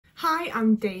Hi,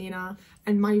 I'm Dana,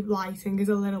 and my lighting is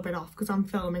a little bit off because I'm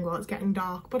filming while it's getting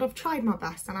dark, but I've tried my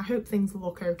best and I hope things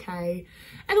look okay.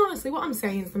 And honestly, what I'm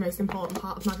saying is the most important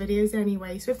part of my videos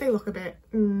anyway, so if they look a bit,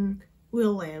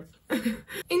 we'll live.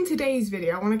 In today's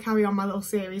video, I want to carry on my little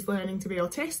series Learning to be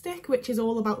Autistic, which is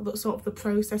all about the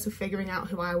process of figuring out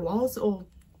who I was or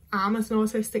am as an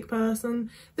autistic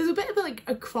person. There's a bit of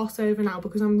a crossover now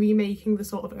because I'm remaking the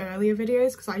sort of earlier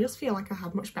videos because I just feel like I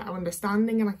have much better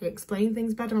understanding and I can explain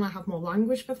things better and I have more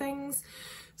language for things.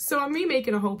 So I'm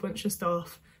remaking a whole bunch of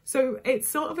stuff. So it's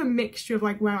sort of a mixture of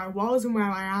like where I was and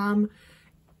where I am.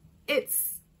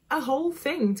 It's a whole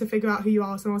thing to figure out who you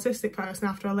are as an autistic person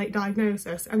after a late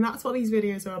diagnosis, and that's what these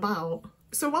videos are about.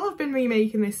 So while I've been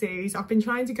remaking this series, I've been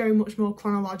trying to go much more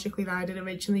chronologically than I did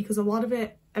originally, because a lot of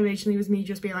it originally was me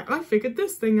just being like, I figured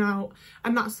this thing out,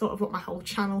 and that's sort of what my whole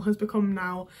channel has become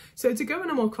now. So to go in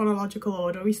a more chronological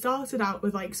order, we started out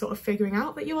with like sort of figuring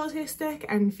out that you're autistic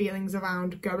and feelings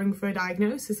around going for a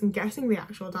diagnosis and getting the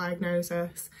actual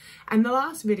diagnosis. And the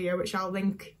last video, which I'll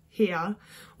link here,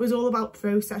 was all about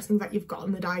processing that you've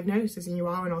gotten the diagnosis and you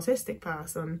are an autistic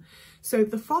person. So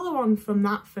the follow on from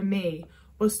that for me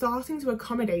was starting to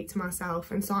accommodate to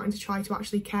myself and starting to try to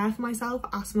actually care for myself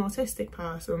as an autistic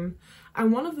person.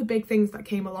 And one of the big things that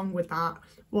came along with that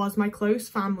was my close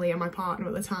family and my partner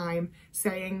at the time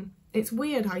saying, it's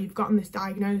weird how you've gotten this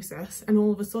diagnosis and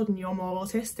all of a sudden you're more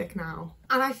autistic now.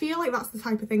 And I feel like that's the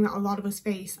type of thing that a lot of us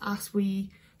face as we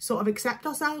sort of accept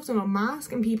ourselves and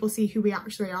unmask and people see who we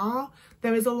actually are.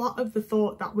 There is a lot of the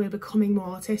thought that we're becoming more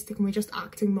autistic and we're just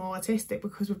acting more autistic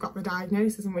because we've got the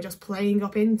diagnosis and we're just playing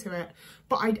up into it.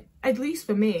 But at least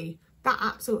for me, that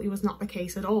absolutely was not the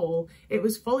case at all. It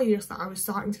was fully just that I was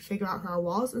starting to figure out who I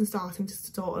was and starting to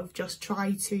sort of just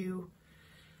try to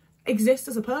exist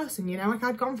as a person, you know? Like,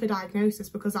 I'd gone for diagnosis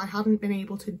because I hadn't been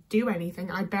able to do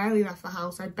anything. I barely left the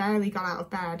house, I barely got out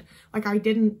of bed. Like, I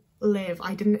didn't live,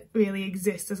 I didn't really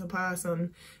exist as a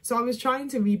person. So I was trying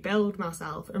to rebuild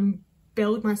myself and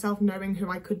build myself knowing who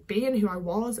I could be and who I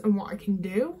was and what I can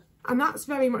do. And that's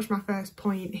very much my first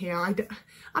point here.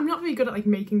 I'm not very good at like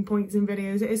making points in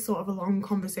videos. It is sort of a long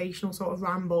conversational sort of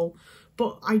ramble,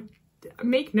 but I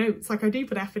make notes, like I do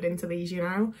put effort into these, you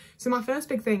know? So my first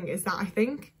big thing is that I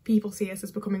think people see us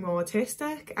as becoming more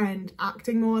autistic and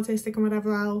acting more autistic and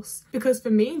whatever else. Because for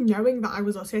me, knowing that I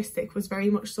was autistic was very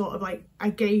much sort of like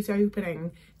a gate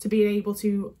opening to being able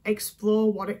to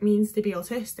explore what it means to be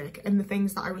autistic and the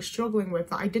things that I was struggling with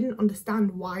that I didn't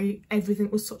understand why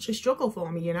everything was such a struggle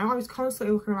for me, you know? I was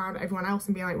constantly looking around at everyone else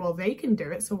and being like, well, they can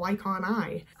do it, so why can't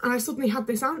I? And I suddenly had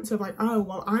this answer of like, oh,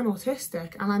 well, I'm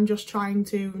autistic and I'm just trying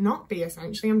to not be,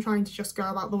 essentially. I'm trying to just go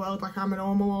about the world like I'm a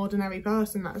normal, ordinary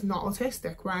person that is not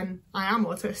autistic when I am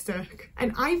autistic.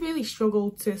 And I really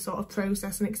struggled to sort of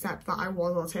process and accept that I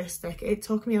was autistic. It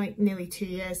took me like nearly 2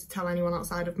 years to tell anyone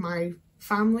outside of my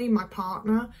family, my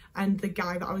partner, and the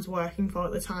guy that I was working for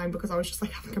at the time, because I was just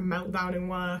like having a meltdown in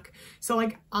work. So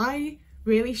like I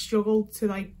really struggled to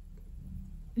like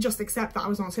just accept that I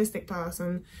was an autistic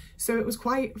person. So it was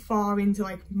quite far into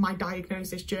like my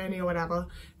diagnosis journey or whatever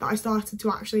that I started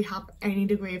to actually have any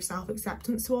degree of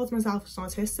self-acceptance towards myself as an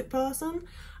autistic person.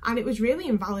 And it was really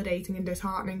invalidating and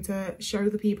disheartening to show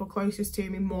the people closest to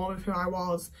me more of who I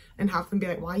was and have them be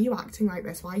like, why are you acting like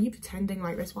this? Why are you pretending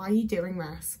like this? Why are you doing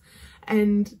this?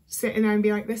 And sitting there and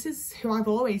be like, this is who I've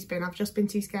always been. I've just been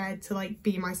too scared to like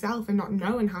be myself and not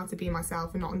knowing how to be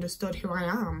myself and not understood who I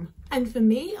am. And for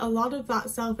me, a lot of that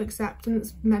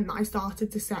self-acceptance meant that I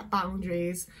started to set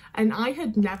boundaries, and I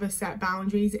had never set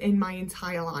boundaries in my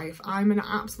entire life. I'm an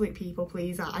absolute people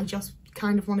pleaser. I just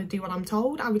kind of want to do what I'm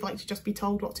told. I would like to just be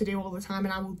told what to do all the time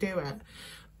and I will do it.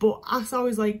 But as I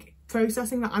was like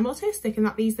processing that I'm autistic and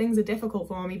that these things are difficult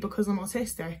for me because I'm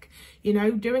autistic, you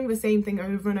know, doing the same thing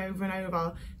over and over and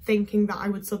over, thinking that I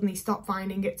would suddenly stop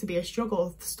finding it to be a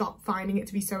struggle, stop finding it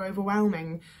to be so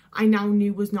overwhelming, I now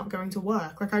knew was not going to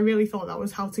work. Like, I really thought that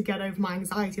was how to get over my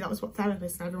anxiety. That was what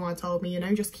therapists and everyone told me, you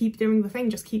know, just keep doing the thing,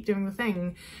 just keep doing the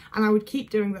thing. And I would keep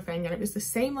doing the thing, and it was the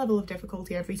same level of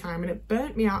difficulty every time, and it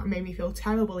burnt me out and made me feel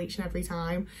terrible each and every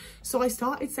time. So I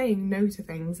started saying no to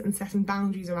things and setting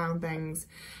boundaries around things.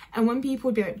 And when people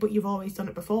would be like, but you've always done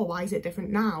it before, why is it different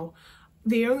now?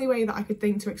 The only way that I could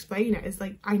think to explain it is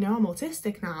like, I know I'm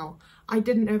autistic now. I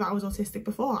didn't know that I was autistic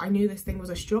before. I knew this thing was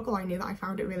a struggle. I knew that I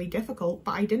found it really difficult,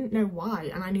 but I didn't know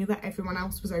why. And I knew that everyone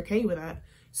else was okay with it.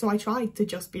 So I tried to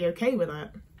just be okay with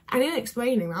it. And in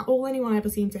explaining that, all anyone ever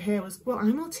seemed to hear was, well,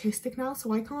 I'm autistic now,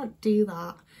 so I can't do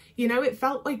that. You know, it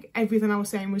felt like everything I was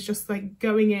saying was just like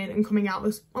going in and coming out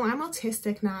as, well, I'm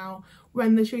autistic now,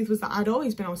 when the truth was that I'd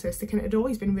always been autistic and it had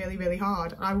always been really, really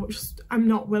hard. I'm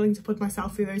not willing to put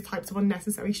myself through those types of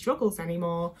unnecessary struggles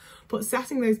anymore. But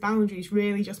setting those boundaries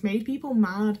really just made people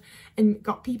mad and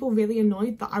got people really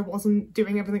annoyed that I wasn't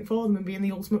doing everything for them and being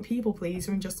the ultimate people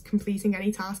pleaser and just completing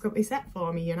any task that they set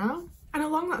for me, you know? And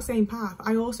along that same path,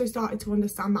 I also started to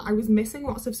understand that I was missing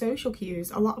lots of social cues.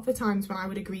 A lot of the times when I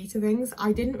would agree to things,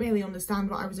 I didn't really understand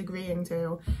what I was agreeing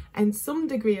to. And some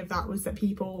degree of that was that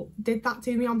people did that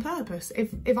to me on purpose.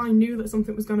 If I knew that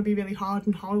something was going to be really hard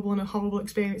and horrible and a horrible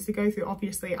experience to go through,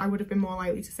 obviously I would have been more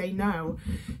likely to say no.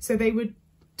 So they would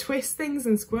twist things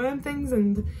and squirm things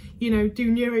and, you know, do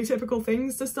neurotypical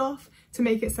things to stuff to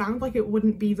make it sound like it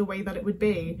wouldn't be the way that it would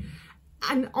be.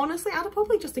 And honestly, I'd have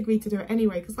probably just agreed to do it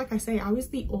anyway, because like I say, I was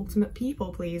the ultimate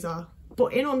people pleaser.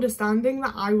 But in understanding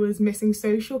that I was missing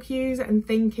social cues and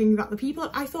thinking that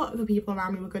I thought the people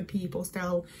around me were good people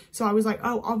still. So I was like,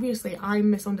 oh, obviously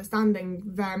I'm misunderstanding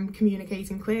them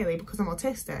communicating clearly because I'm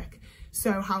autistic.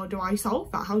 So how do I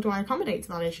solve that? How do I accommodate to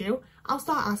that issue? I'll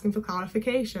start asking for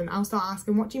clarification. I'll start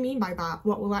asking, what do you mean by that?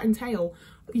 What will that entail?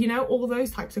 You know, all those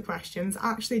types of questions,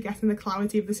 actually getting the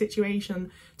clarity of the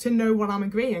situation to know what I'm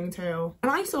agreeing to.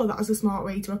 And I saw that as a smart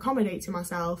way to accommodate to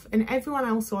myself, and everyone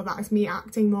else saw that as me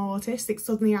acting more autistic,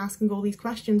 suddenly asking all these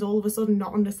questions, all of a sudden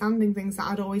not understanding things that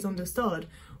I'd always understood,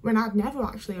 when I'd never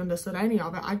actually understood any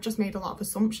of it. I'd just made a lot of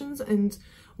assumptions and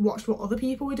watched what other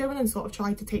people were doing and sort of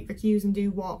tried to take the cues and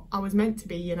do what I was meant to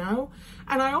be, you know?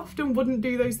 And I often wouldn't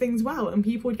do those things well, and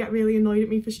people would get really annoyed at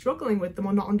me for struggling with them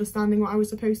or not understanding what I was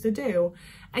supposed to do.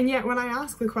 And yet when I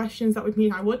asked the questions that would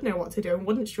mean I would know what to do and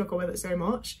wouldn't struggle with it so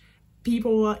much,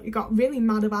 people got really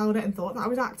mad about it and thought that I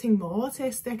was acting more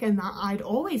autistic and that I'd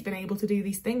always been able to do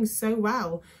these things so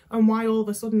well, and why all of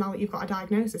a sudden, now that you've got a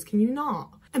diagnosis, can you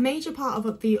not? A major part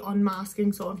of the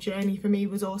unmasking sort of journey for me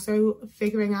was also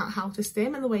figuring out how to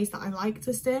stim and the ways that I like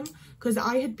to stim, because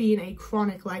I had been a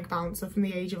chronic leg bouncer from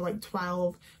the age of like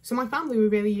 12. So my family were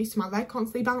really used to my leg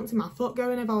constantly bouncing, my foot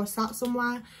going if I was sat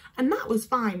somewhere, and that was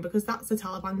fine because that's a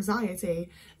tell of anxiety.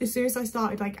 As soon as I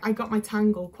started, like, I got my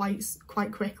Tangle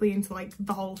quite quickly into like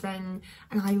the whole thing,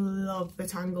 and I love the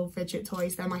Tangle fidget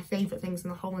toys. They're my favourite things in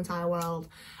the whole entire world.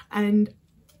 And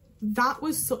that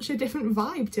was such a different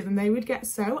vibe to them. They would get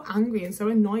so angry and so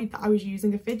annoyed that I was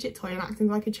using a fidget toy and acting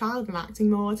like a child and acting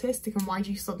more autistic, and why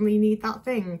do you suddenly need that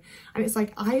thing? And it's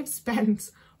like, I have spent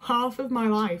half of my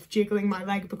life jiggling my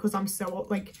leg because I'm so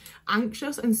like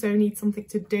anxious and so need something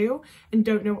to do and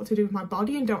don't know what to do with my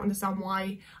body and don't understand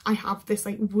why I have this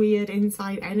like weird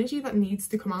inside energy that needs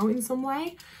to come out in some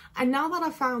way. And now that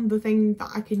I've found the thing that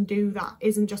I can do that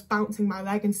isn't just bouncing my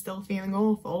leg and still feeling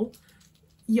awful,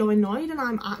 you're annoyed and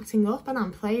I'm acting up and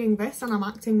I'm playing this and I'm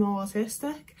acting more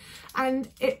autistic. And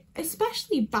it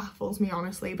especially baffles me,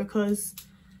 honestly, because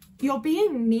you're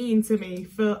being mean to me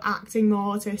for acting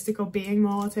more autistic or being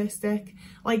more autistic.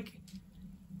 Like,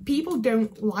 people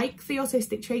don't like the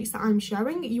autistic traits that I'm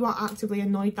showing. You are actively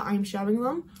annoyed that I'm showing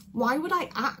them. Why would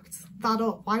I act that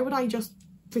up? Why would I just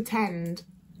pretend?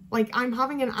 Like, I'm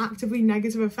having an actively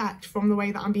negative effect from the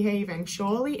way that I'm behaving.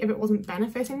 Surely, if it wasn't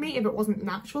benefiting me, if it wasn't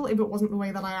natural, if it wasn't the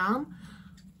way that I am,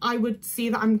 I would see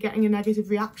that I'm getting a negative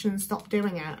reaction and stop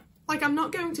doing it. Like, I'm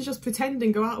not going to just pretend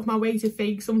and go out of my way to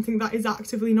fake something that is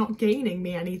actively not gaining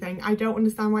me anything. I don't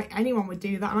understand why anyone would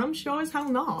do that, and I'm sure as hell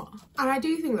not. And I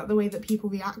do think that the way that people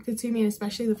reacted to me, and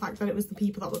especially the fact that it was the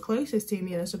people that were closest to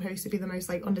me and are supposed to be the most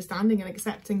like understanding and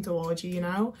accepting towards you, you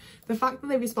know? The fact that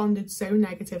they responded so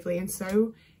negatively and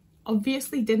so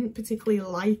obviously didn't particularly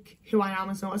like who I am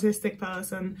as an autistic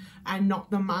person and not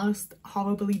the most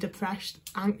horribly depressed,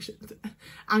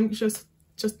 anxious,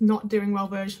 just not doing well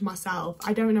version of myself.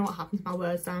 I don't know what happened to my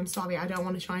words there, I'm sorry, I don't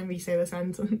want to try and re-say the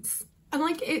sentence. And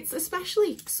like, it's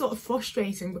especially sort of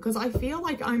frustrating because I feel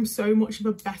like I'm so much of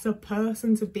a better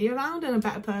person to be around and a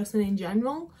better person in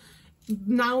general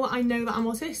now that I know that I'm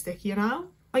autistic, you know?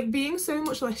 Like, being so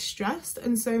much less stressed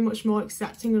and so much more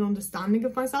accepting and understanding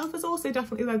of myself has also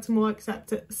definitely led to more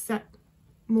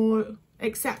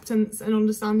acceptance and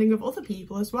understanding of other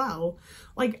people as well.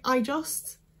 Like, I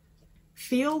just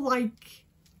feel like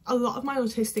a lot of my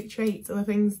autistic traits are the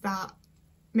things that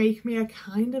make me a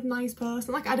kind of nice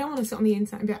person. Like, I don't want to sit on the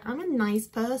internet and be like, I'm a nice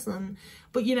person.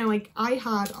 But, you know, like, I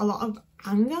had a lot of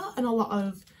anger and a lot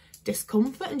of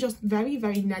discomfort and just very,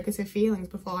 very negative feelings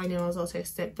before I knew I was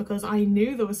autistic, because I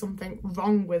knew there was something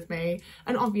wrong with me.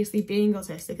 And obviously being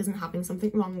autistic isn't having something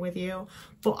wrong with you,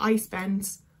 but I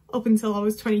spent up until I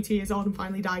was 22 years old and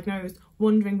finally diagnosed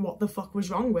wondering what the fuck was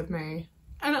wrong with me.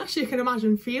 And actually, you can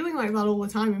imagine feeling like that all the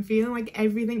time and feeling like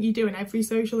everything you do and every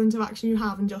social interaction you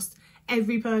have and just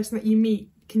every person that you meet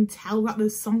can tell that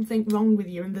there's something wrong with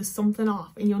you and there's something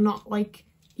off and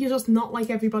you're just not like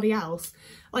everybody else.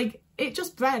 Like, it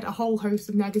just bred a whole host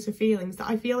of negative feelings that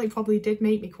I feel like probably did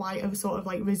make me quite a sort of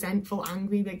like resentful,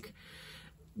 angry, like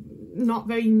not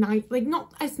very nice, like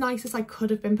not as nice as I could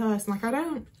have been person. Like, I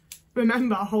don't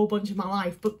remember a whole bunch of my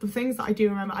life, but the things that I do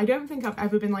remember, I don't think I've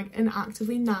ever been like an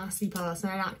actively nasty person,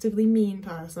 an actively mean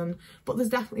person, but there's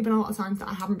definitely been a lot of times that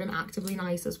I haven't been actively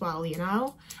nice as well, you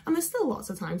know? And there's still lots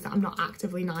of times that I'm not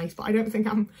actively nice, but I don't think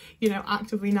I'm, you know,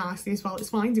 actively nasty as well. It's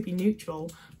fine to be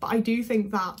neutral, but I do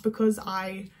think that because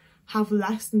I have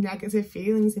less negative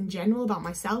feelings in general about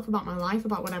myself, about my life,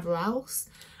 about whatever else,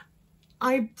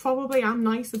 I probably am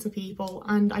nicer to people,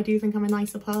 and I do think I'm a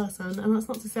nicer person. And that's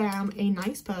not to say I'm a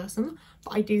nice person,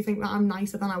 but I do think that I'm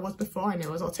nicer than I was before I knew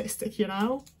I was autistic, you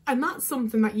know? And that's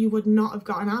something that you would not have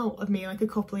gotten out of me like a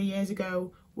couple of years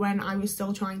ago when I was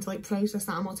still trying to like process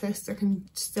that I'm autistic and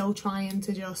still trying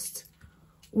to just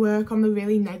work on the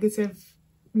really negative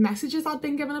messages I'd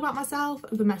been given about myself,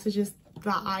 the messages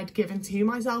that I'd given to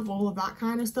myself, all of that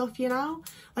kind of stuff, you know?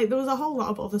 Like, there was a whole lot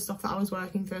of other stuff that I was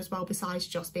working through as well besides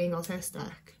just being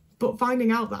autistic. But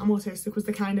finding out that I'm autistic was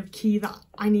the kind of key that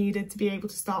I needed to be able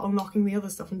to start unlocking the other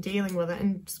stuff and dealing with it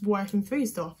and working through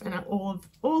stuff and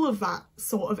all of that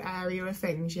sort of area of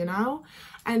things, you know?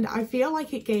 And I feel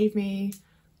like it gave me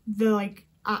the like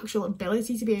actual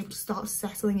ability to be able to start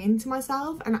settling into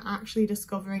myself and actually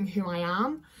discovering who I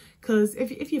am. Because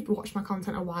if you've watched my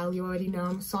content a while, you already know,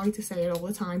 I'm sorry to say it all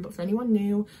the time, but for anyone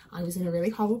new, I was in a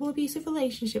really horrible abusive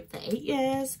relationship for 8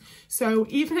 years. So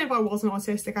even if I wasn't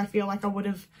autistic, I feel like I would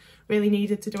have really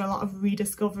needed to do a lot of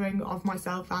rediscovering of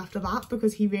myself after that,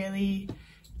 because he really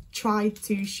tried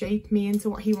to shape me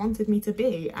into what he wanted me to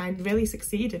be and really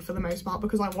succeeded for the most part,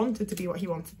 because I wanted to be what he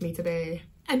wanted me to be.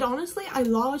 And honestly, I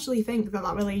largely think that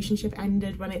that relationship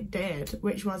ended when it did,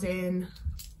 which was in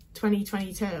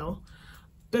 2022.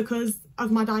 Because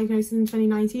of my diagnosis in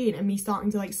 2019 and me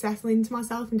starting to like settle into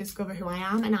myself and discover who I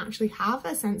am and actually have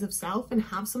a sense of self and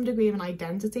have some degree of an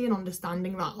identity and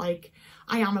understanding that like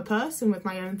I am a person with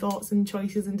my own thoughts and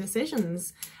choices and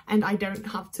decisions, and I don't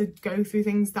have to go through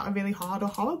things that are really hard or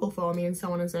horrible for me and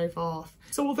so on and so forth.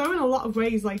 So although in a lot of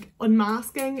ways like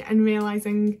unmasking and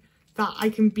realising that I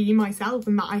can be myself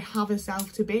and that I have a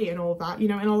self to be and all that, you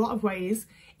know, in a lot of ways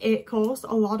it caused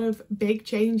a lot of big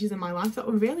changes in my life that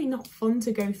were really not fun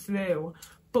to go through,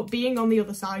 but being on the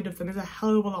other side of them is a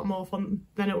hell of a lot more fun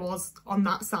than it was on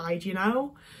that side, you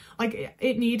know? Like,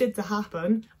 it needed to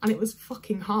happen and it was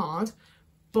fucking hard,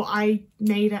 but I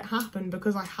made it happen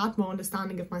because I had more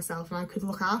understanding of myself and I could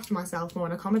look after myself more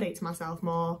and accommodate to myself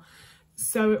more.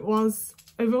 So it was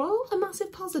overall a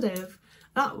massive positive.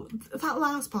 That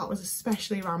last part was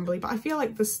especially rambly, but I feel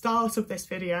like the start of this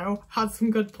video had some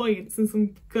good points and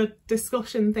some good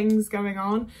discussion things going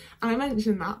on, and I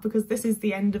mentioned that because this is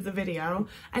the end of the video.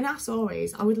 And as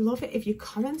always, I would love it if you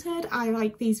commented. I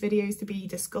like these videos to be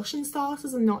discussion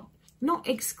starters and not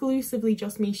exclusively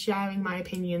just me sharing my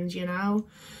opinions, you know?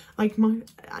 Like,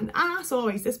 and as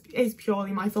always, this is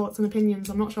purely my thoughts and opinions.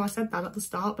 I'm not sure I said that at the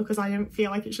start because I don't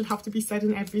feel like it should have to be said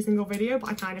in every single video, but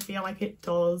I kind of feel like it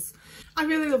does. I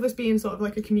really love this being sort of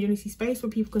like a community space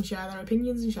where people can share their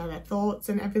opinions and share their thoughts,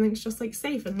 and everything's just like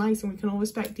safe and nice and we can all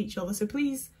respect each other. So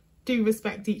please do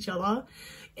respect each other.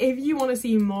 If you want to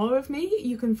see more of me,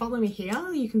 you can follow me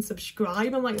here. You can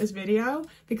subscribe and like this video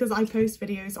because I post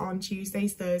videos on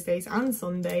Tuesdays, Thursdays and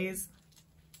Sundays.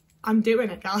 I'm doing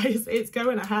it, guys. It's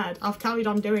going ahead. I've carried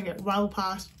on doing it well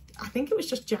past, I think it was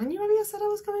just January I said I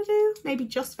was going to do. Maybe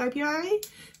just February.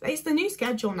 It's the new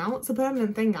schedule now. It's a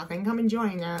permanent thing, I think. I'm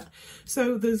enjoying it.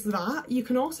 So there's that. You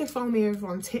can also follow me over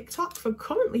on TikTok for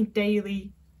currently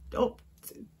daily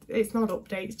it's not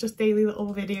updates, just daily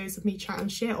little videos of me chatting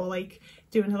shit or like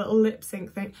doing a little lip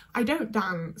sync thing. I don't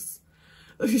dance.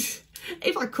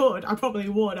 If I could, I probably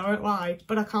would, I won't lie,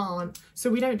 but I can't. So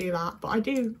we don't do that, but I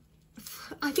do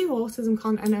autism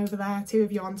content over there too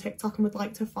if you're on TikTok and would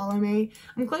like to follow me.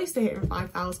 I'm close to hitting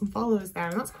 5,000 followers there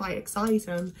and that's quite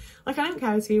exciting. Like, I don't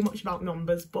care too much about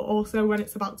numbers, but also when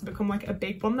it's about to become like a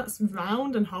big one that's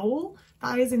round and whole,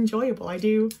 that is enjoyable. I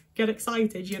do get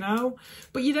excited, you know,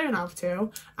 but you don't have to.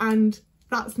 And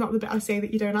that's not the bit I say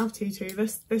that you don't have to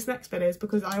this next bit is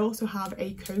because I also have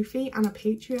a Ko-fi and a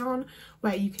Patreon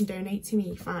where you can donate to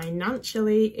me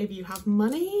financially if you have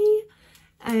money.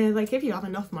 Like, if you have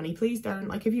enough money, please don't,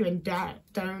 like, if you're in debt,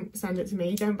 don't send it to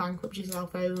me, don't bankrupt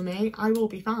yourself over me, I will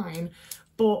be fine.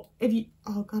 But if you,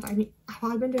 oh god, have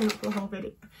I been doing that for the whole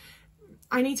video?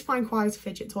 I need to find quieter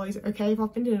fidget toys, okay? If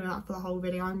I've been doing that for the whole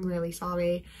video, I'm really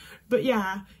sorry. But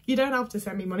yeah, you don't have to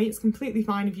send me money. It's completely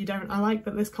fine if you don't. I like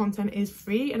that this content is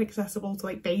free and accessible to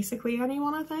like basically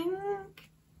anyone, I think.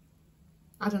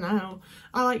 I don't know.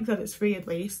 I like that it's free at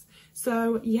least.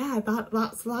 So yeah,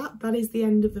 that's that. That is the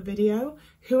end of the video.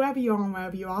 Whoever you are and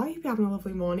wherever you are, you're having a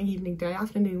lovely morning, evening, day,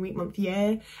 afternoon, week, month,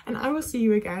 year. And I will see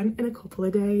you again in a couple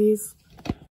of days.